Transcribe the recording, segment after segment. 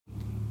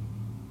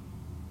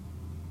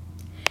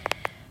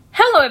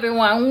Hello,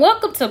 everyone.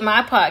 Welcome to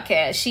my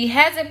podcast. She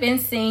hasn't been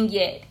seen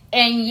yet.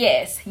 And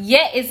yes,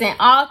 yet is in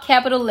all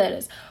capital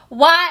letters.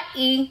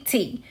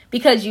 Y-E-T.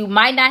 Because you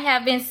might not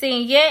have been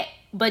seen yet,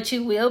 but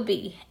you will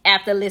be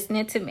after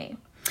listening to me.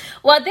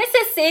 Well, this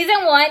is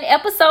season 1,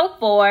 episode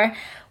 4.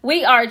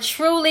 We are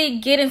truly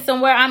getting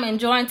somewhere. I'm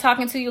enjoying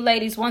talking to you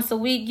ladies once a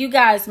week. You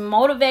guys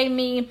motivate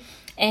me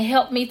and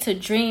help me to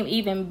dream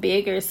even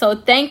bigger. So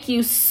thank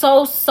you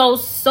so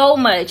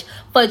much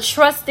for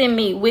trusting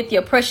me with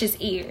your precious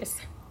ears.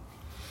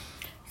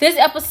 This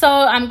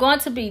episode, I'm going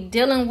to be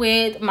dealing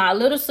with my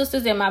little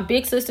sisters and my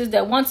big sisters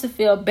that want to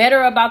feel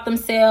better about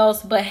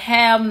themselves but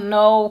have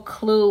no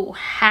clue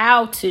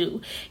how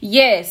to.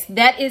 Yes,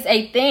 that is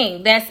a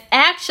thing. That's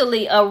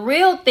actually a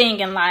real thing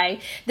in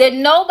life that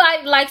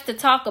nobody likes to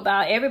talk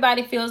about.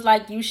 Everybody feels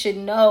like you should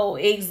know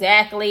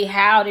exactly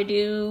how to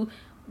do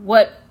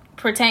what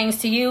pertains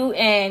to you,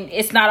 and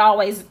it's not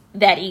always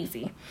that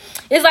easy.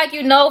 It's like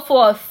you know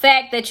for a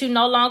fact that you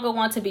no longer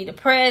want to be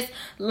depressed,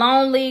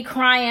 lonely,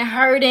 crying,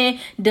 hurting,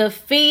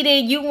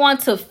 defeated. You want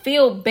to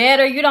feel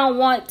better. You don't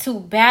want to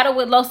battle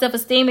with low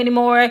self-esteem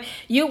anymore.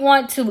 You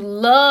want to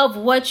love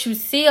what you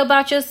see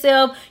about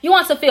yourself. You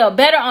want to feel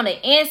better on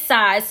the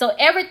inside so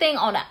everything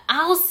on the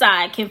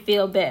outside can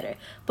feel better.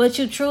 But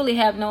you truly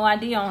have no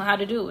idea on how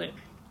to do it.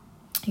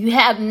 You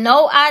have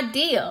no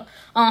idea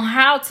on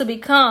how to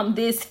become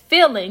this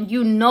feeling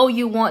you know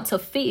you want to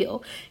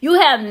feel. You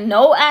have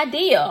no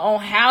idea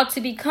on how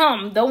to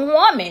become the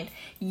woman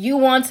you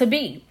want to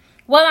be.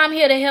 Well, I'm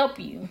here to help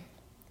you.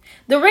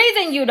 The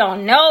reason you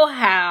don't know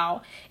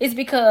how is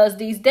because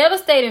these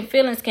devastating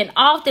feelings can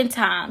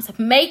oftentimes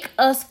make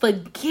us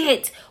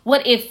forget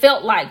what it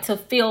felt like to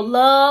feel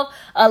love,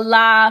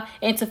 alive,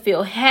 and to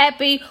feel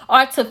happy,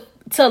 or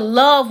to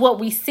love what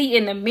we see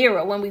in the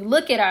mirror when we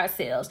look at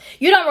ourselves.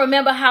 You don't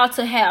remember how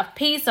to have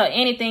peace or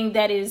anything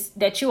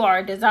that you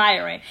are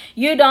desiring.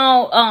 You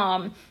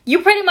don't,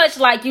 you pretty much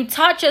like you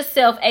taught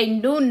yourself a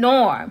new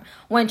norm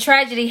when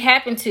tragedy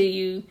happened to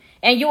you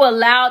and you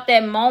allowed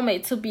that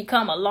moment to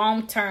become a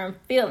long-term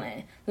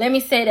feeling. Let me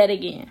say that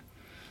again.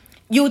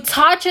 You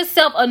taught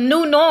yourself a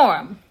new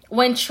norm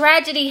when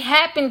tragedy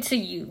happened to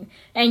you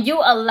and you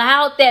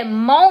allowed that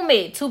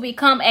moment to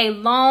become a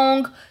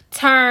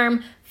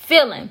long-term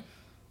feeling.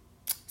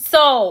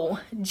 So,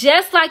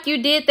 just like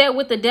you did that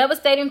with the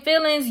devastating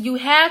feelings, you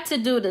have to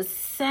do the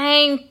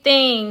same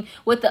thing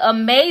with the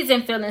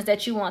amazing feelings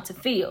that you want to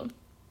feel.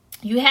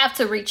 You have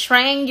to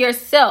retrain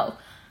yourself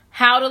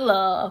how to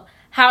love,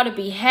 how to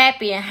be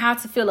happy, and how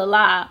to feel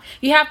alive.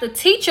 You have to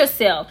teach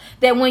yourself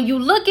that when you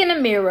look in the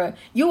mirror,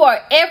 you are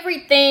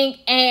everything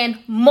and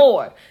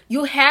more.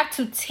 You have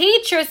to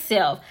teach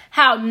yourself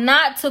how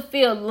not to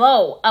feel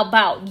low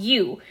about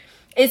you.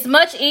 It's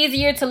much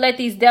easier to let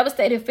these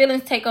devastating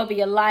feelings take over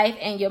your life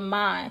and your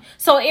mind.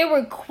 So it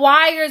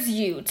requires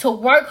you to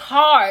work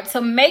hard to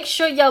make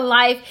sure your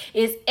life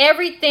is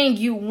everything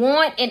you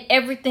want and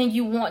everything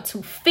you want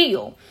to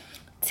feel.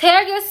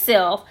 Tell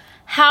yourself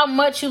how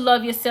much you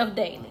love yourself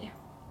daily.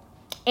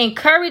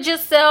 Encourage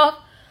yourself.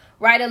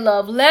 Write a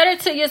love letter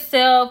to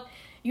yourself.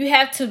 You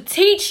have to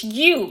teach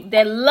you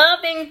that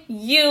loving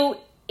you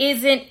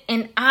isn't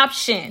an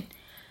option.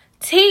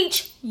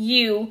 Teach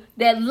you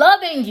that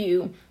loving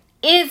you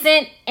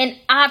isn't an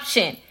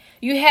option.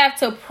 You have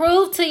to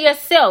prove to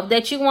yourself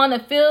that you want to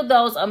feel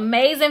those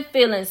amazing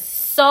feelings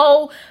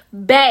so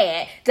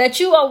bad that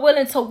you are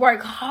willing to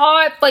work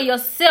hard for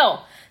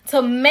yourself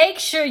to make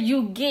sure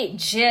you get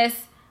just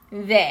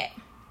that.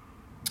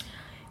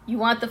 You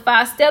want the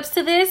 5 steps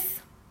to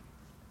this?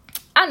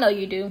 I know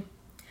you do,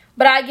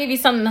 but I'll give you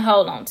something to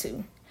hold on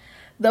to.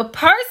 The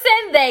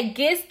person that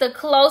gets the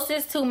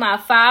closest to my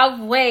 5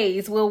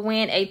 ways will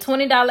win a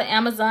 $20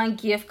 Amazon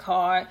gift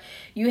card.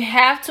 You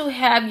have to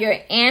have your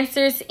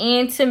answers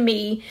in to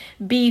me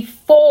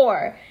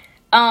before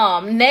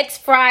next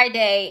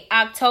Friday,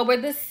 October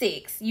the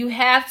 6th. You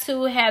have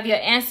to have your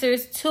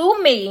answers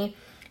to me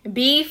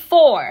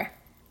before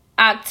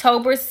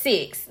October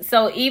 6th.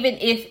 So even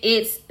if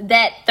it's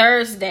that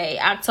Thursday,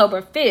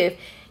 October 5th,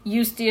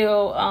 you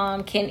still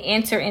can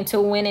enter into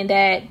winning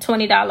that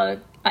 $20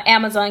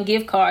 Amazon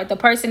gift card. The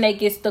person that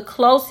gets the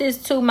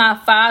closest to my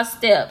 5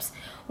 steps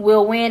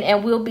will win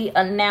and will be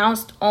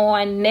announced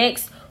on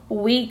next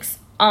week's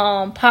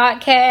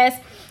podcast.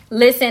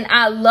 Listen,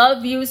 I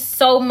love you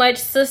so much,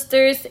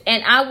 sisters,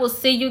 and I will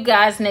see you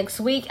guys next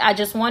week. I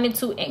just wanted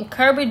to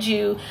encourage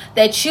you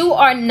that you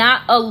are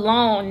not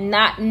alone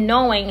not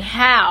knowing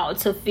how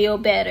to feel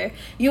better.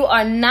 You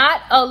are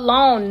not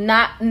alone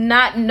not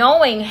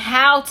knowing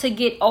how to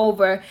get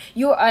over.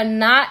 You are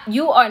not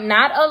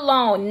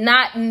alone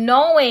not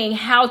knowing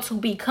how to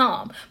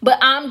become. But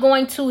I'm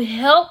going to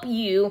help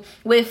you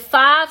with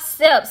 5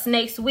 steps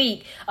next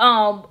week.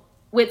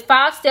 With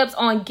 5 steps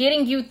on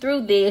getting you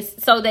through this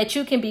so that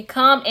you can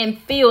become and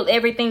feel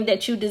everything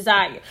that you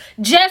desire.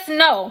 Just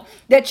know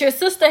that your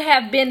sister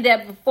have been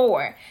there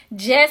before.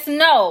 Just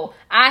know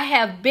I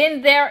have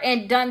been there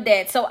and done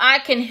that, so I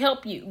can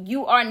help you.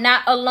 You are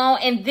not alone,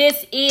 and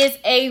this is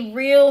a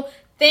real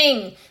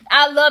thing.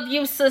 I love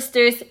you,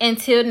 sisters.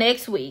 Until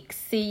next week.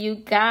 See you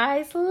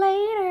guys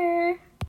later.